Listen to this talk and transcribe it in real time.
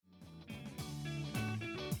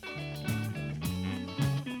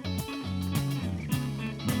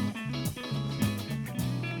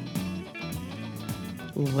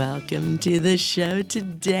Welcome to the show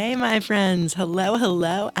today, my friends. Hello,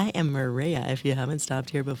 hello. I am Maria. If you haven't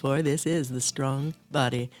stopped here before, this is the Strong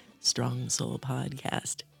Body, Strong Soul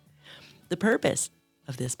podcast. The purpose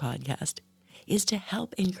of this podcast is to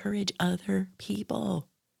help encourage other people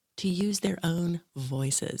to use their own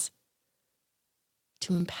voices,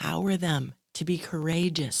 to empower them to be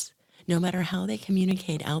courageous, no matter how they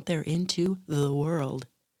communicate out there into the world,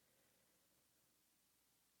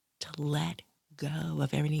 to let go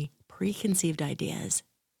of any preconceived ideas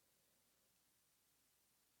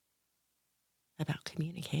about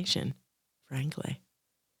communication, frankly.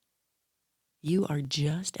 You are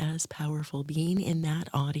just as powerful being in that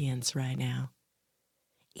audience right now.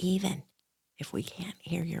 Even if we can't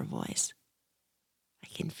hear your voice, I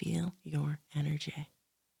can feel your energy.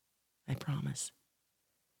 I promise.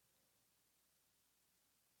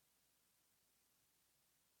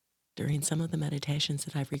 During some of the meditations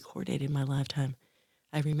that I've recorded in my lifetime,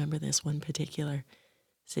 I remember this one particular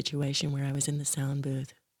situation where I was in the sound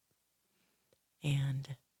booth and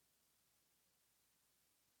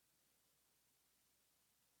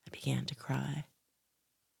I began to cry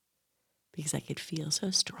because I could feel so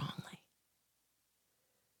strongly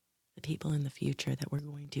the people in the future that were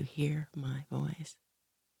going to hear my voice.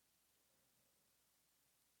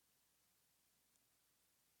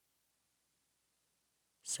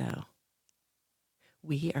 So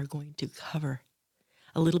we are going to cover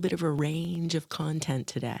a little bit of a range of content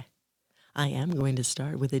today. I am going to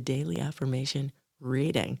start with a daily affirmation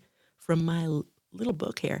reading from my little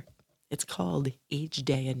book here. It's called Each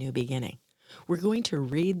Day a New Beginning. We're going to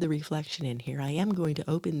read the reflection in here. I am going to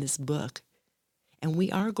open this book and we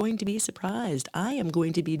are going to be surprised. I am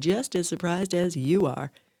going to be just as surprised as you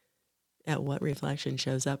are at what reflection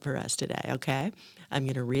shows up for us today, okay? I'm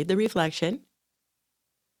going to read the reflection.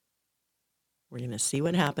 We're going to see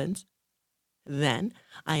what happens. Then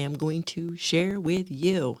I am going to share with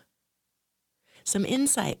you some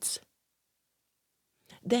insights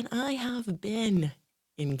that I have been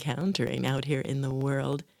encountering out here in the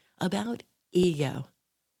world about ego.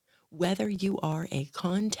 Whether you are a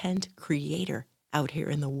content creator out here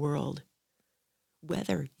in the world,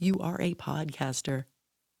 whether you are a podcaster,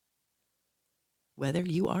 whether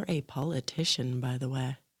you are a politician, by the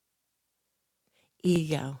way,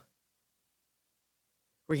 ego.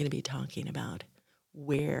 We're going to be talking about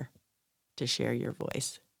where to share your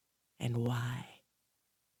voice and why.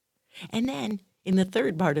 And then in the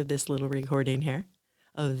third part of this little recording here,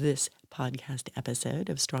 of this podcast episode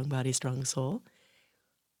of Strong Body, Strong Soul,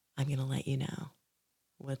 I'm going to let you know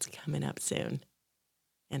what's coming up soon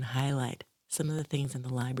and highlight some of the things in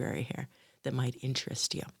the library here that might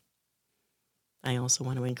interest you. I also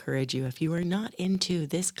want to encourage you, if you are not into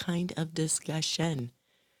this kind of discussion,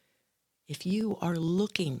 if you are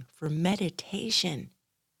looking for meditation,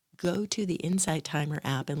 go to the Insight Timer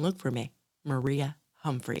app and look for me, Maria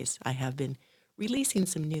Humphreys. I have been releasing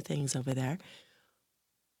some new things over there,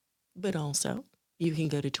 but also you can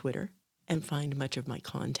go to Twitter and find much of my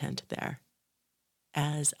content there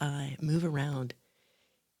as I move around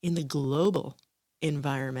in the global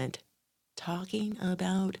environment talking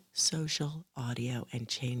about social audio and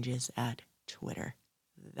changes at Twitter,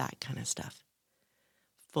 that kind of stuff.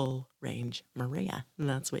 Full range Maria.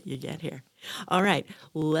 That's what you get here. All right,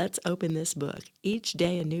 let's open this book. Each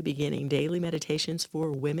Day a New Beginning, daily meditations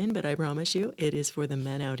for women, but I promise you it is for the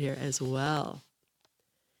men out here as well.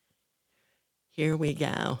 Here we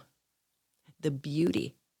go. The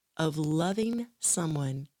beauty of loving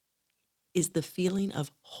someone is the feeling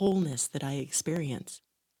of wholeness that I experience.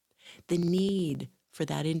 The need for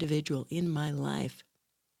that individual in my life.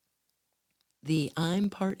 The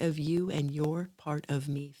I'm part of you and you're part of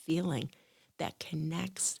me feeling that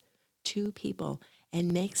connects two people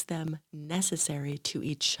and makes them necessary to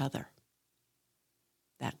each other.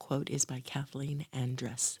 That quote is by Kathleen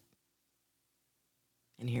Andrus.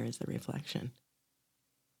 And here is the reflection.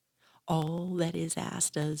 All that is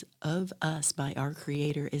asked of us by our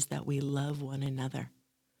Creator is that we love one another.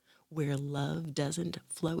 Where love doesn't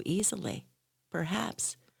flow easily,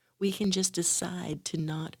 perhaps we can just decide to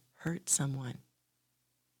not hurt someone.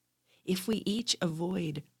 If we each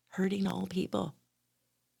avoid hurting all people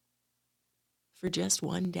for just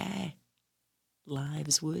one day,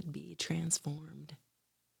 lives would be transformed.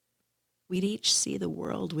 We'd each see the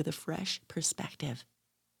world with a fresh perspective.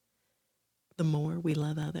 The more we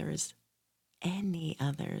love others, any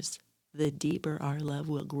others, the deeper our love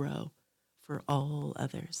will grow for all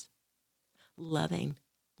others. Loving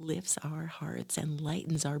lifts our hearts and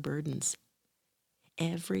lightens our burdens.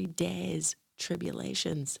 Every day's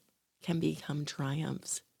tribulations can become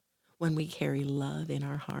triumphs when we carry love in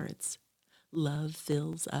our hearts. Love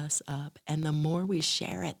fills us up, and the more we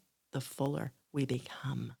share it, the fuller we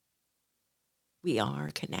become. We are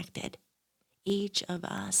connected, each of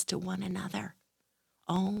us to one another,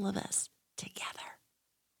 all of us together.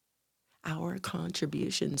 Our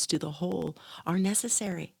contributions to the whole are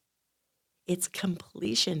necessary. Its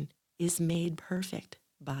completion is made perfect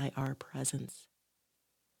by our presence.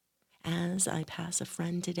 As I pass a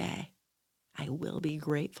friend today, I will be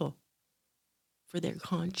grateful for their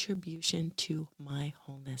contribution to my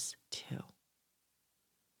wholeness too.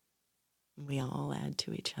 We all add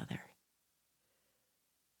to each other.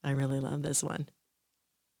 I really love this one.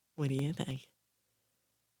 What do you think?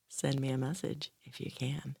 Send me a message if you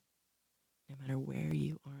can, no matter where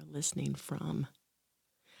you are listening from.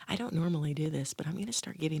 I don't normally do this, but I'm going to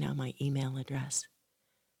start giving out my email address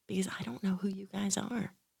because I don't know who you guys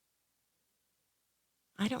are.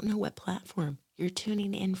 I don't know what platform you're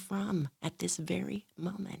tuning in from at this very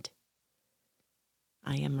moment.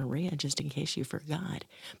 I am Maria, just in case you forgot,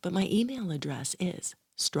 but my email address is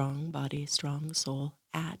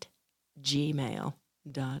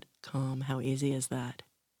strongbodystrongsoul@gmail.com. How easy is that?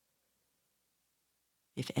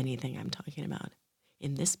 If anything I'm talking about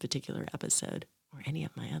in this particular episode or any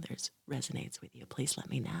of my others resonates with you, please let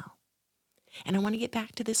me know. And I want to get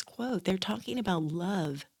back to this quote. They're talking about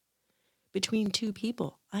love between two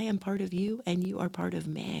people. I am part of you and you are part of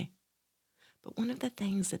me. But one of the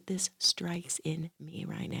things that this strikes in me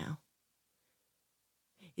right now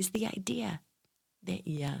is the idea that,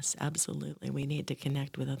 yes, absolutely, we need to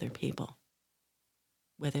connect with other people,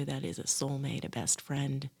 whether that is a soulmate, a best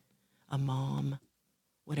friend, a mom,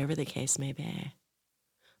 whatever the case may be.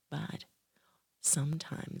 But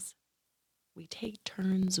sometimes we take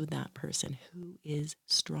turns with that person who is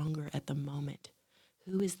stronger at the moment.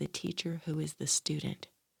 Who is the teacher? Who is the student?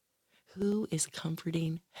 Who is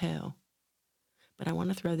comforting who? But I want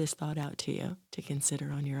to throw this thought out to you to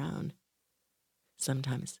consider on your own.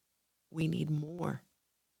 Sometimes we need more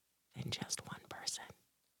than just one person.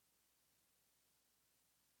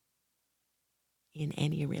 In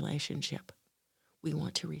any relationship, we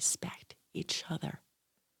want to respect each other,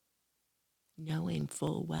 knowing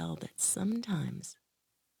full well that sometimes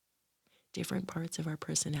different parts of our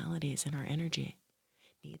personalities and our energy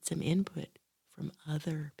need some input from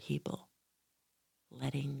other people.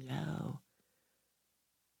 Letting go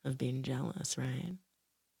of being jealous, right?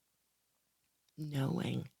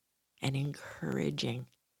 Knowing and encouraging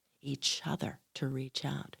each other to reach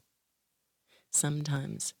out.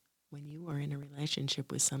 Sometimes when you are in a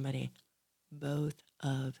relationship with somebody, both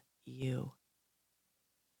of you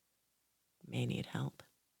may need help.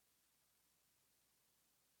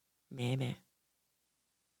 Maybe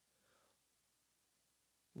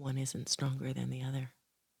one isn't stronger than the other.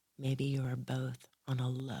 Maybe you are both on a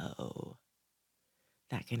low.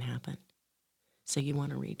 That can happen. So you want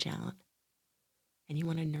to reach out and you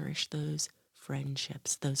want to nourish those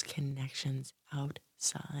friendships, those connections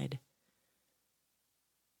outside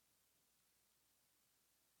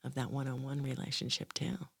of that one-on-one relationship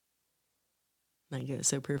too. That goes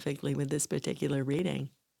so perfectly with this particular reading.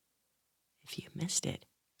 If you missed it,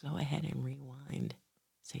 go ahead and rewind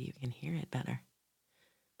so you can hear it better.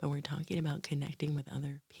 But we're talking about connecting with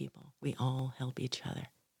other people. We all help each other.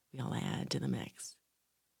 We all add to the mix.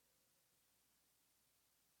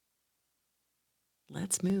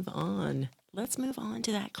 Let's move on. Let's move on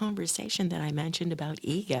to that conversation that I mentioned about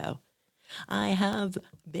ego. I have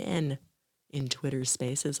been in Twitter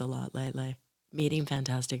spaces a lot lately, meeting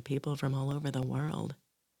fantastic people from all over the world,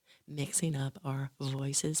 mixing up our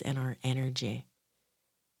voices and our energy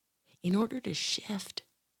in order to shift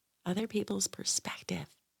other people's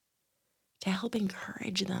perspective, to help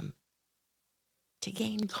encourage them, to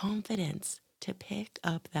gain confidence, to pick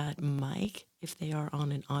up that mic if they are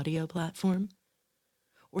on an audio platform,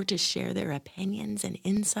 or to share their opinions and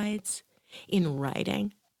insights in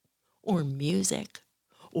writing or music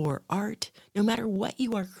or art. No matter what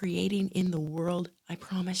you are creating in the world, I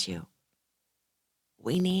promise you,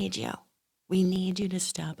 we need you. We need you to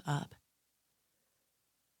step up.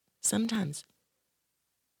 Sometimes,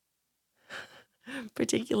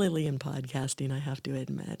 particularly in podcasting, I have to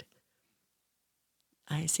admit,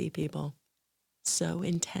 I see people so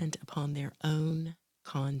intent upon their own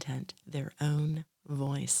content, their own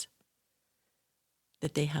voice,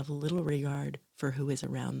 that they have little regard for who is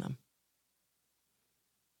around them.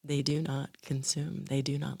 They do not consume. They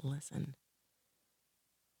do not listen.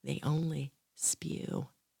 They only spew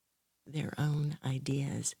their own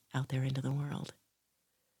ideas out there into the world.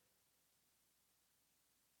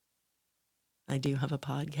 I do have a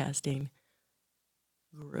podcasting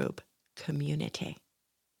group community.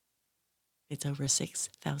 It's over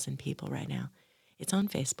 6,000 people right now. It's on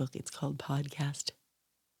Facebook. It's called Podcast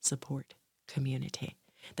Support Community.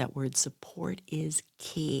 That word support is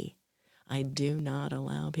key. I do not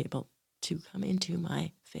allow people to come into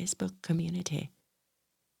my Facebook community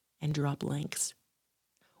and drop links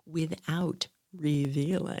without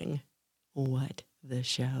revealing what the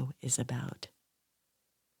show is about,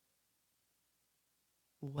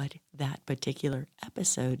 what that particular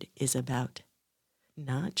episode is about,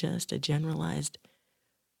 not just a generalized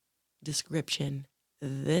description.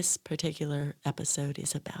 This particular episode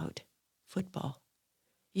is about football.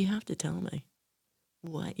 You have to tell me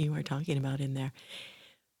what you are talking about in there.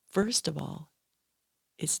 First of all,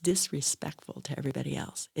 it's disrespectful to everybody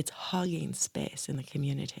else. It's hogging space in the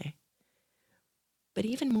community. But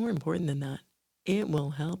even more important than that, it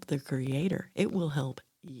will help the creator. It will help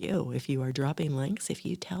you if you are dropping links. If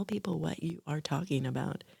you tell people what you are talking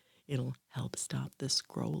about, it'll help stop the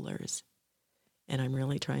scrollers. And I'm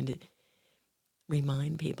really trying to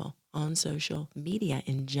remind people on social media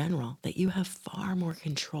in general that you have far more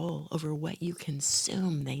control over what you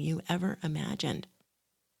consume than you ever imagined.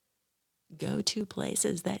 Go to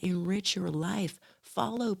places that enrich your life.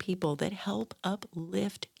 Follow people that help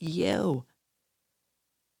uplift you.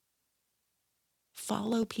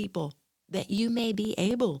 Follow people that you may be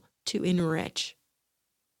able to enrich.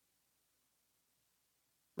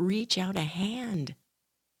 Reach out a hand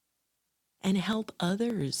and help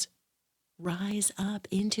others rise up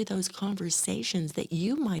into those conversations that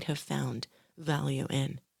you might have found value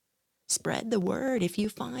in. Spread the word if you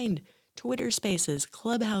find Twitter spaces,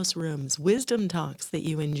 clubhouse rooms, wisdom talks that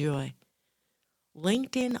you enjoy.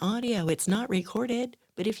 LinkedIn audio, it's not recorded,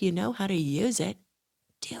 but if you know how to use it,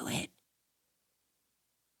 do it.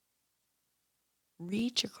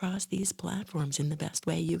 Reach across these platforms in the best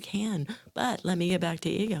way you can. But let me get back to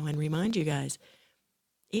ego and remind you guys,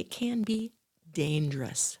 it can be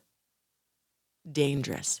dangerous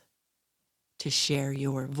to share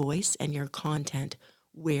your voice and your content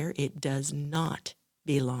where it does not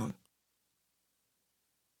belong.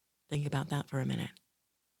 Think about that for a minute.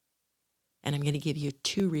 And I'm going to give you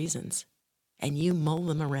 2 reasons, and you mull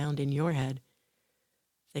them around in your head.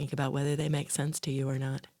 Think about whether they make sense to you or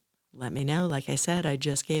not. Let me know. Like I said, I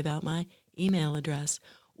just gave out my email address,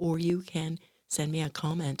 or you can send me a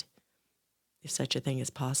comment, if such a thing is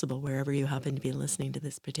possible, wherever you happen to be listening to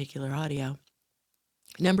this particular audio.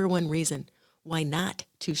 Number 1 reason why not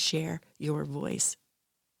to share your voice,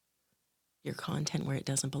 your content where it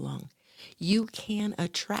doesn't belong. You can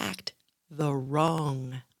attract the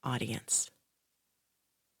wrong audience.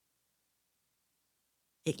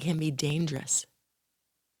 It can be dangerous.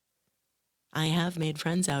 I have made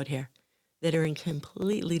friends out here that are in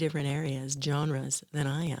completely different areas, genres than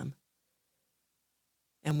I am.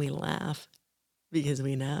 And we laugh because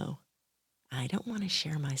we know I don't want to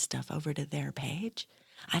share my stuff over to their page.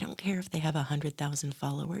 I don't care if they have 100,000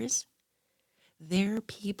 followers. Their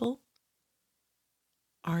people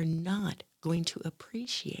are not going to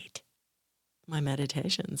appreciate my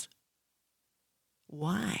meditations.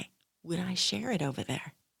 Why would I share it over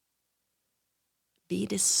there? Be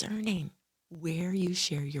discerning where you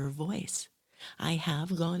share your voice. I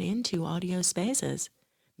have gone into audio spaces.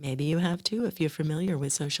 Maybe you have too if you're familiar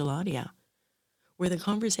with social audio, where the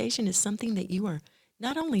conversation is something that you are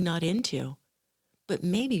not only not into, but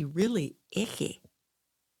maybe really icky,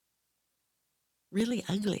 really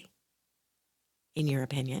ugly, in your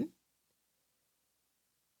opinion.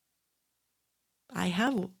 I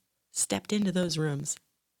have stepped into those rooms,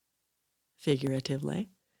 figuratively,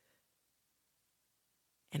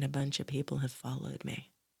 and a bunch of people have followed me.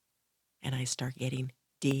 And I start getting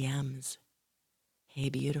DMs. Hey,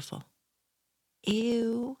 beautiful.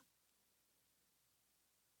 Ew.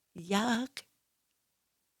 Yuck.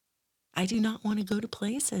 I do not want to go to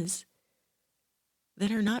places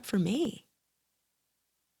that are not for me.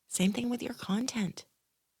 Same thing with your content.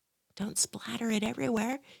 Don't splatter it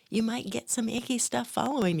everywhere. You might get some icky stuff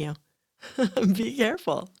following you. Be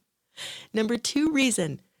careful. Number 2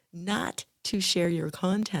 reason not to share your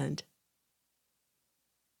content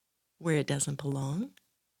where it doesn't belong.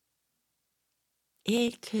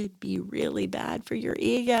 It could be really bad for your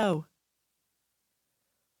ego.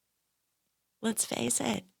 Let's face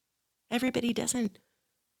it. Everybody doesn't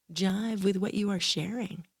jive with what you are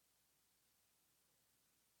sharing.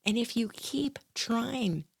 And if you keep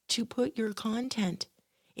trying to put your content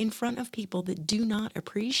in front of people that do not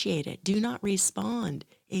appreciate it, do not respond,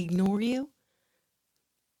 ignore you,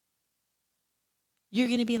 you're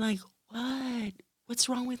going to be like, what? What's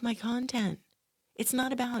wrong with my content? It's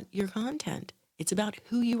not about your content. It's about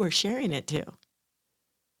who you are sharing it to.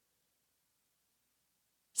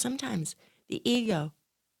 Sometimes The ego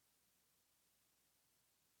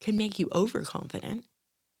can make you overconfident.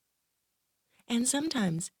 And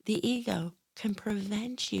sometimes the ego can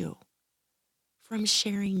prevent you from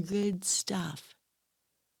sharing good stuff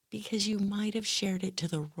because you might have shared it to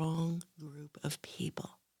the wrong group of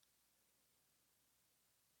people.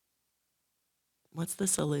 What's the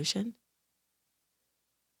solution?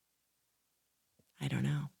 I don't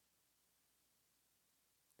know.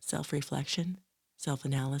 Self-reflection,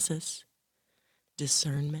 self-analysis,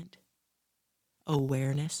 discernment,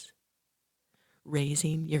 awareness,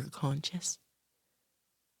 raising your conscious,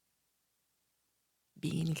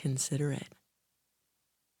 being considerate,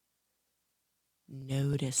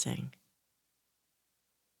 noticing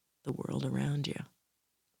the world around you,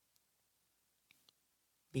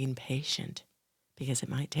 being patient, because it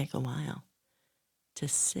might take a while to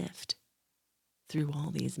sift through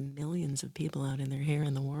all these millions of people out in there here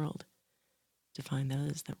in the world to find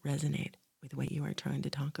those that resonate with what you are trying to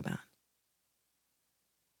talk about.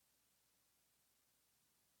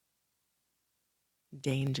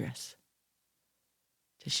 Dangerous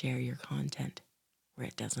to share your content where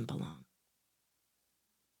it doesn't belong.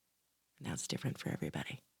 And that's different for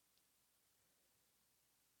everybody.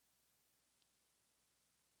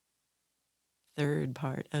 Third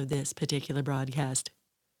part of this particular broadcast,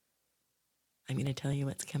 I'm going to tell you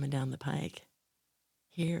what's coming down the pike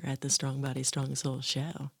here at the Strong Body, Strong Soul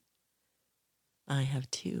show. I have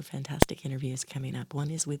two fantastic interviews coming up.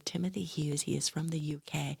 One is with Timothy Hughes. He is from the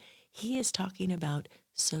UK. He is talking about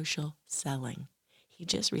social selling. He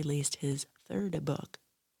just released his third book,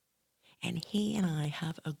 and he and I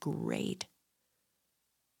have a great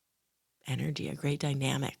energy, a great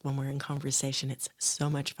dynamic when we're in conversation. It's so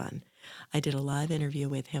much fun. I did a live interview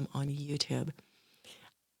with him on YouTube,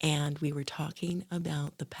 and we were talking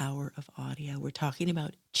about the power of audio. We're talking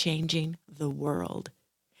about changing the world.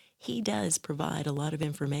 He does provide a lot of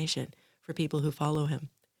information for people who follow him,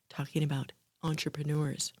 talking about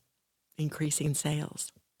entrepreneurs, increasing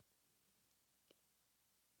sales.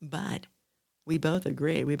 But we both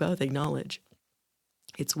agree, we both acknowledge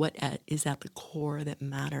it's what is at the core that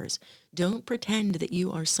matters. Don't pretend that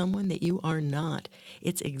you are someone that you are not.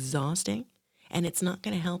 It's exhausting, and it's not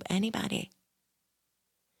going to help anybody.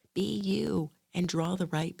 Be you and draw the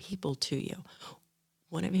right people to you.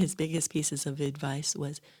 One of his biggest pieces of advice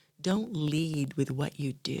was, don't lead with what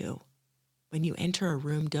you do. When you enter a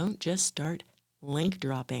room, don't just start link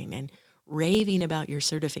dropping and raving about your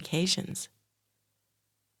certifications.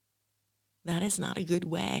 That is not a good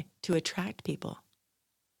way to attract people.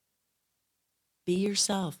 Be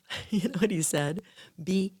yourself. You know what he said?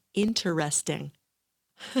 Be interesting.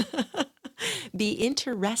 Be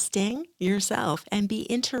interesting yourself and be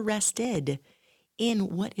interested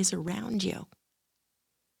in what is around you.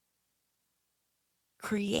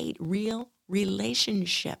 Create real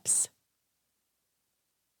relationships.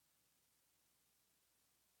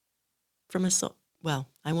 Well,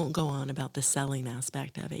 I won't go on about the selling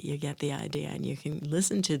aspect of it. You get the idea, and you can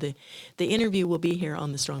listen to the interview will be here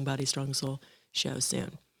on the Strong Body, Strong Soul show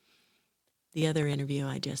soon. The other interview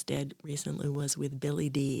I just did recently was with Billy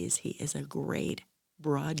Dees. He is a great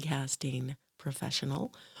broadcasting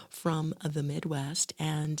professional from the Midwest,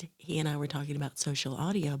 and he and I were talking about social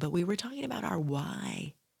audio, but we were talking about our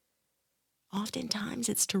why. Oftentimes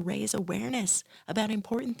it's to raise awareness about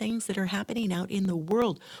important things that are happening out in the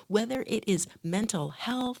world, whether it is mental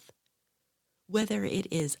health, whether it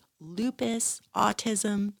is lupus,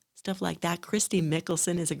 autism, stuff like that. Christy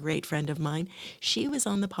Mickelson is a great friend of mine. She was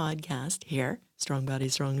on the podcast here, Strong Body,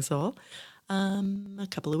 Strong Soul, a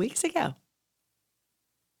couple of weeks ago.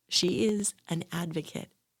 She is an advocate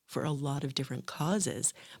for a lot of different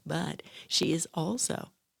causes, but she is also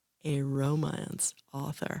a romance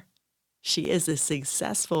author. She is a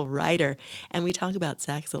successful writer, and we talk about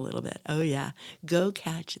sex a little bit. Oh yeah, go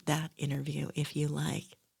catch that interview if you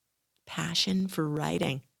like. Passion for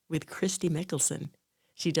Writing with Christy Mickelson.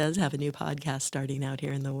 She does have a new podcast starting out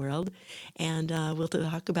here in the world, and we'll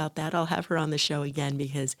talk about that. I'll have her on the show again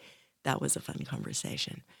because that was a fun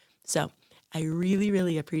conversation. So I really,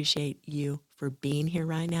 really appreciate you for being here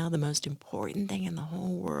right now. The most important thing in the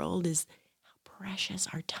whole world is how precious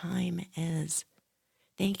our time is.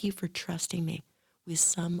 Thank you for trusting me with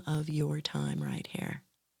some of your time right here.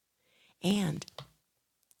 And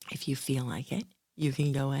if you feel like it, you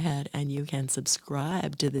can go ahead and you can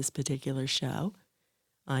subscribe to this particular show.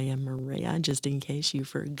 I am Maria, just in case you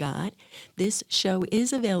forgot. This show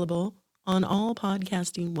is available on all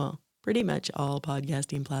podcasting, well, pretty much all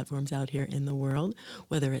podcasting platforms out here in the world,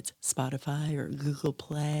 whether it's Spotify or Google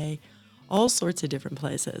Play, all sorts of different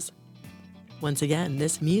places. Once again,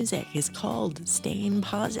 this music is called Staying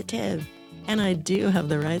Positive And I do have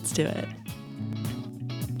the rights to it.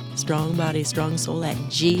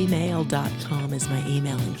 StrongBodyStrongSoul@gmail.com is my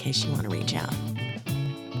email in case you want to reach out.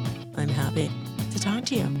 I'm happy to talk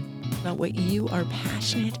to you about what you are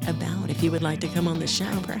passionate about. If you would like to come on the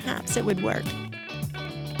show, perhaps it would work.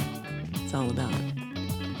 It's all about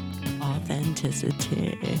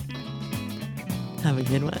authenticity. Have a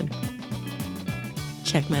good one.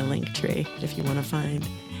 Check my link tree if you want to find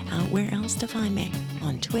out where else to find me.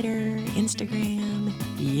 On Twitter, Instagram,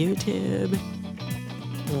 YouTube.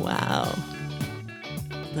 Wow.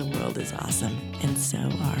 The world is awesome, and so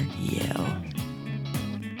are you.